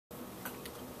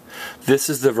This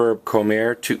is the verb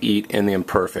comer, to eat, in the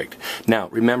imperfect. Now,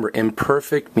 remember,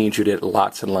 imperfect means you did it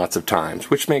lots and lots of times,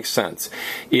 which makes sense.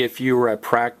 If you were at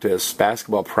practice,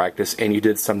 basketball practice, and you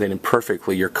did something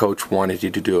imperfectly, your coach wanted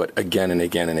you to do it again and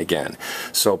again and again.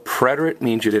 So preterite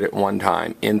means you did it one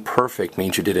time. Imperfect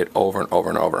means you did it over and over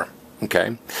and over.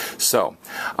 Okay, so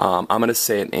I'm going to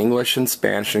say it in English and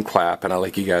Spanish and clap, and I'd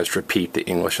like you guys to repeat the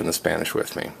English and the Spanish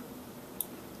with me.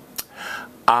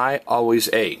 I always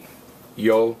ate.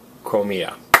 Yo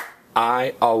comía.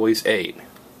 I always ate.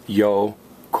 Yo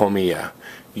comía.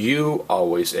 You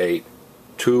always ate.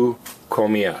 Tú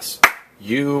comías.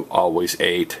 You always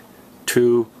ate.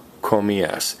 Tú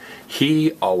comías.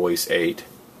 He always ate.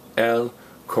 Él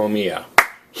comía.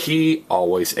 He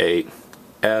always ate.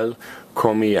 Él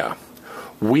comía.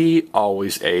 We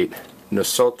always ate.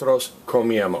 Nosotros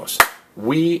comíamos.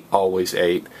 We always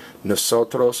ate.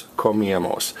 Nosotros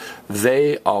comíamos.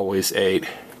 They always ate.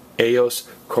 Ellos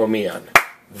comían.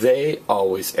 They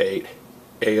always ate.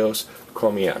 Ellos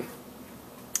comían.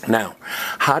 Now,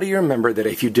 how do you remember that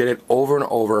if you did it over and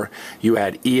over, you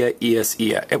add ia, ias,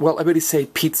 ia? Well, everybody say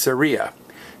pizzeria.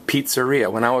 Pizzeria.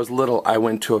 When I was little, I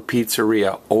went to a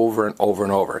pizzeria over and over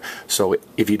and over. So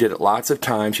if you did it lots of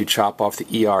times, you chop off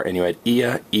the ER and you add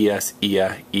ia, ias,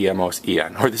 ia, iamos,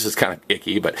 ian. Or this is kind of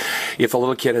icky, but if a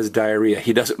little kid has diarrhea,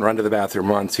 he doesn't run to the bathroom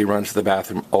once, he runs to the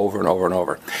bathroom over and over and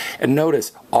over. And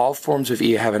notice, all forms of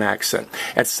ia have an accent.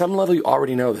 At some level, you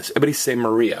already know this. Everybody say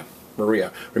Maria.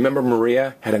 Maria. Remember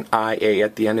Maria had an IA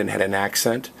at the end and had an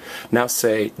accent? Now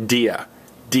say dia.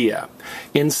 Dia.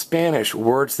 In Spanish,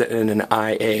 words that end in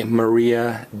IA,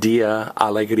 Maria, dia,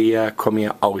 alegría,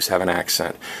 comía, always have an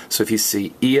accent. So if you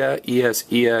see ia, ias,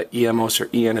 ia, iamos, or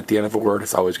ian at the end of a word,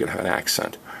 it's always going to have an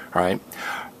accent. All right?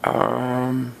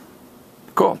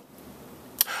 Cool.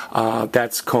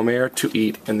 That's comer, to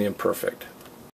eat, in the imperfect.